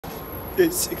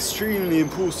It's extremely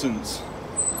important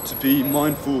to be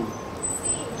mindful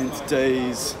in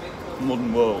today's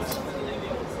modern world.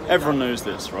 Everyone knows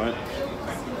this, right?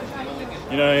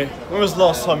 You know, when was the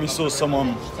last time you saw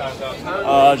someone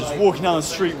just walking down the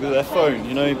street with their phone?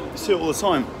 You know, you see it all the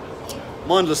time.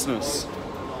 Mindlessness.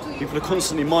 People are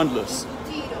constantly mindless.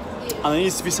 And there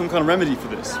needs to be some kind of remedy for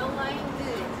this.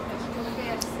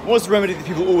 What's the remedy that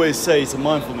people always say to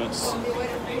mindfulness?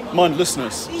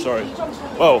 Mindlessness, sorry.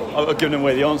 Well, I've given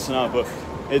away the answer now, but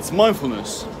it's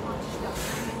mindfulness.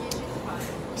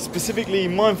 Specifically,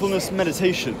 mindfulness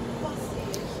meditation.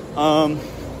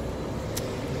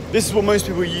 This is what most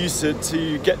people use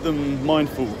to get them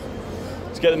mindful,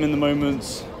 to get them in the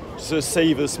moment, to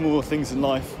savour smaller things in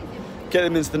life, get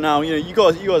them into the now. You know, you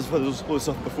guys have heard all this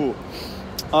stuff before.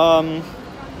 I'm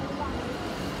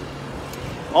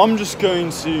just going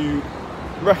to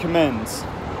recommend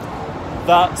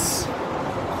that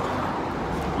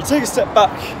you take a step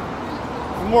back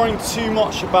from worrying too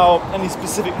much about any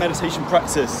specific meditation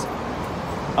practice.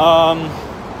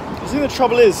 I think the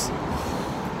trouble is,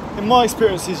 in my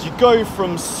experiences, you go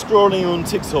from scrolling on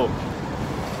TikTok,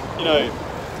 you know,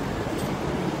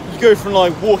 you go from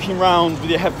like walking around with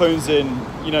your headphones in,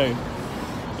 you know,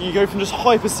 you go from just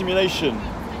hyper stimulation,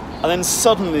 and then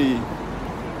suddenly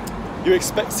you're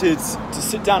expected to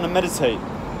sit down and meditate.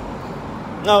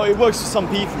 Now, it works for some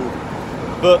people,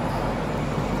 but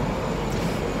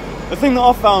the thing that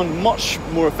I found much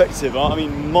more effective, I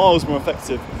mean miles more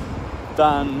effective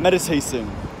than meditating,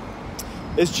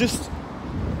 is just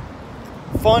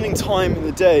finding time in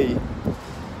the day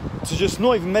to just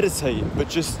not even meditate, but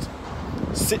just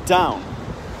sit down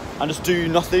and just do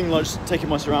nothing, like just take in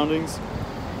my surroundings,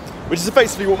 which is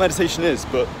effectively what meditation is.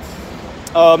 But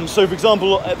so for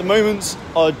example, at the moment,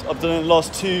 I've done it the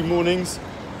last 2 mornings.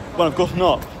 When I've gotten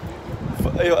up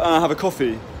and I have a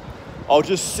coffee, I'll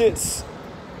just sit,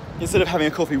 instead of having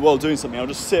a coffee while doing something, I'll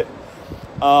just sit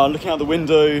looking out the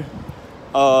window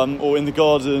or in the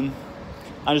garden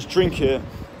and just drink it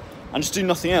and just do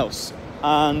nothing else.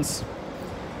 And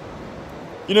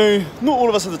you know, not all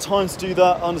of us have the time to do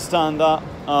that, I understand that,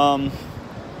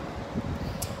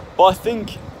 but I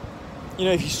think, you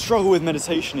know, if you struggle with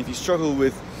meditation, if you struggle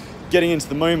with getting into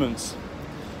the moment,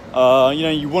 you know,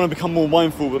 you want to become more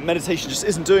mindful, but meditation just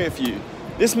isn't doing it for you,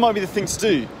 this might be the thing to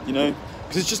do, you know,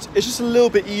 because it's just a little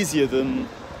bit easier than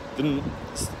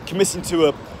committing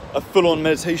to a full-on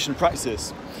meditation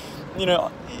practice. You know,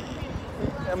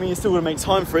 I mean, you're still going to make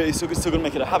time for it, you're still going to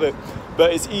make it a habit,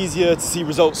 but it's easier to see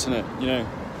results in it, you know.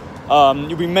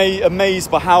 You'll be amazed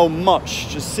by how much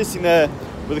just sitting there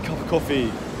with a cup of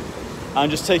coffee and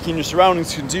just taking your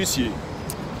surroundings can do to you.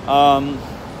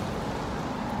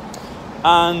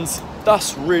 And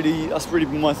that's really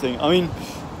been my thing. I mean,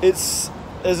 there's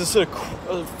a sort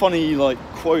of funny like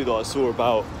quote that I saw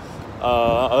about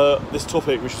this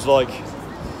topic, which was like,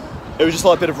 it was just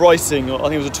like a bit of writing, or I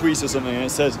think it was a tweet or something, and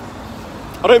it said,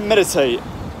 I don't meditate,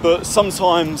 but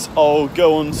sometimes I'll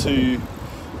go into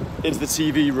the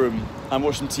TV room and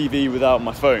watch some TV without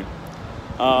my phone,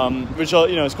 which,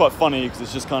 you know, is quite funny because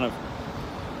it's just kind of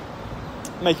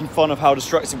making fun of how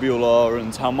distracted we all are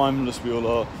and how mindless we all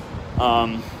are.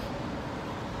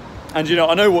 And you know,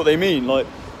 I know what they mean. Like,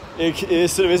 it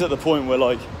sort of is at the point where,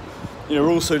 like, you know,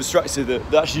 we're all so distracted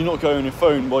that actually not going on your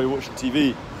phone while you're watching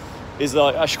TV is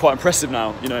like actually quite impressive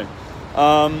now, you know.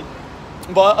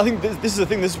 But I think this is the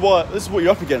thing. This is what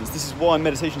you're up against. This is why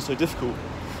meditation is so difficult.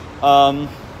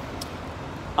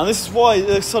 And this is why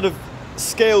a sort of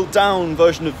scaled down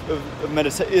version of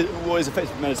meditation, what is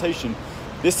effective meditation,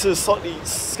 this is a slightly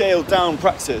scaled down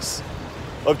practice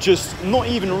of just not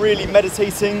even really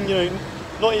meditating, you know,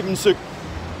 not even sort of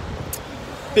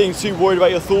being too worried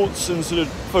about your thoughts and sort of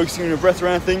focusing on your breath or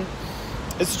anything.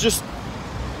 It's just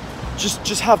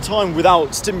have time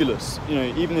without stimulus, you know,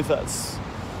 even if that's,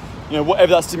 you know,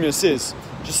 whatever that stimulus is,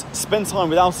 just spend time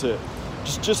without it.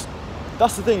 Just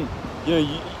that's the thing, you know,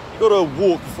 you got to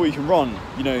walk before you can run,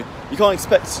 you know. You can't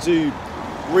expect to do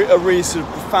a really sort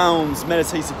of profound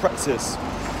meditative practice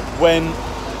when,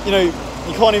 you know,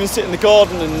 you can't even sit in the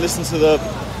garden and listen to the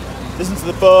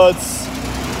birds,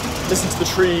 listen to the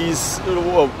trees,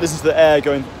 well, listen to the air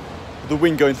going, the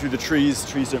wind going through the trees.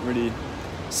 Trees don't really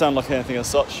sound like anything as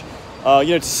such. You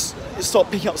know, to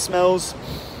start picking up smells.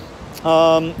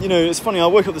 You know, it's funny, I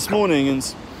woke up this morning and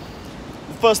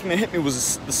the first thing that hit me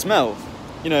was the smell.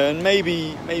 You know, and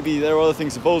maybe there are other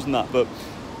things involved in that, but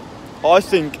I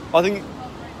think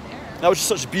that was just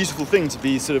such a beautiful thing, to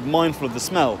be sort of mindful of the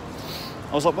smell.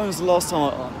 I was like, when was the last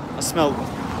time I smelled?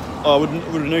 I would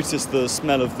have noticed the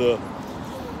smell of the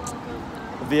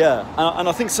air, and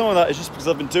I think some of that is just because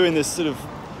I've been doing this sort of,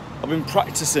 I've been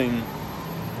practicing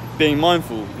being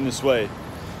mindful in this way.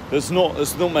 It's not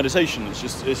meditation. It's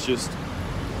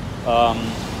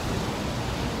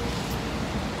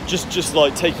just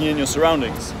like taking in your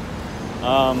surroundings.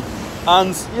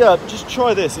 And yeah, just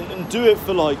try this and do it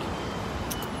for like,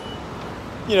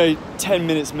 10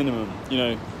 minutes minimum.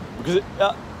 Because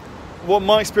what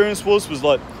my experience was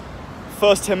like,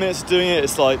 first 10 minutes of doing it,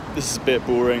 it's like, this is a bit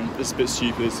boring, this is a bit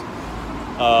stupid.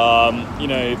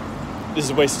 This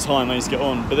is a waste of time. I need to get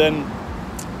on. But then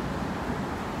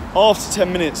after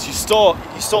 10 minutes, you start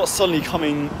suddenly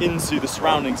coming into the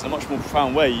surroundings in a much more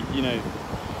profound way.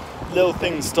 Little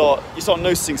things you start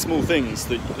noticing small things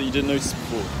that you didn't notice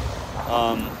before.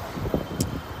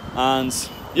 And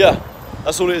yeah,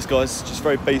 that's all it is, guys. Just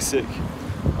very basic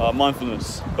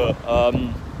mindfulness. But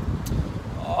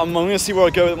I'm going to see where I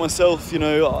go with it myself.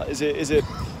 Is it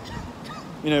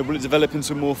will it develop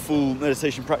into a more full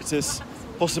meditation practice?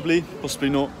 Possibly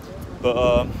not.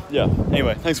 But yeah.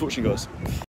 Anyway, thanks for watching, guys.